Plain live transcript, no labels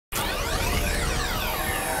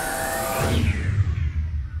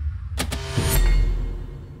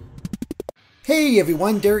Hey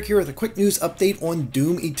everyone, Derek here with a quick news update on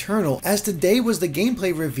Doom Eternal, as today was the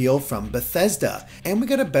gameplay reveal from Bethesda, and we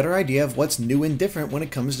got a better idea of what's new and different when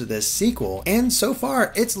it comes to this sequel, and so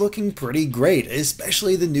far it's looking pretty great,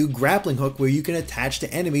 especially the new grappling hook where you can attach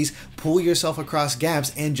to enemies, pull yourself across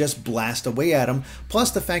gaps, and just blast away at them,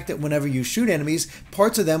 plus the fact that whenever you shoot enemies,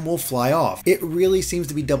 parts of them will fly off. It really seems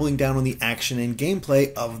to be doubling down on the action and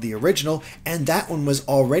gameplay of the original, and that one was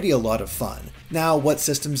already a lot of fun. Now, what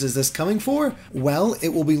systems is this coming for? Well, it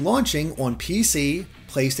will be launching on PC,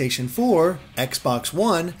 PlayStation 4, Xbox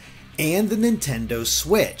One, and the Nintendo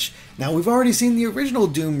Switch. Now, we've already seen the original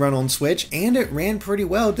Doom run on Switch, and it ran pretty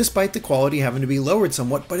well despite the quality having to be lowered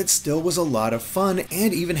somewhat, but it still was a lot of fun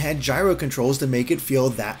and even had gyro controls to make it feel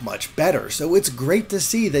that much better. So it's great to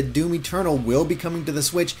see that Doom Eternal will be coming to the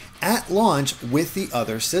Switch at launch with the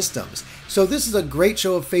other systems. So this is a great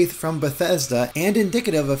show of faith from Bethesda and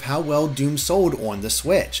indicative of how well Doom sold on the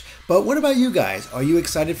Switch. But what about you guys? Are you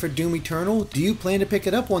excited for Doom Eternal? Do you plan to pick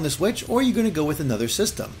it up on the Switch, or are you going to go with another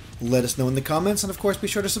system? Let us know in the comments, and of course be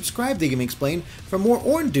sure to subscribe to GameXplain for more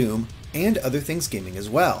on Doom and other things gaming as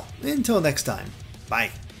well. Until next time,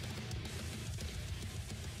 bye.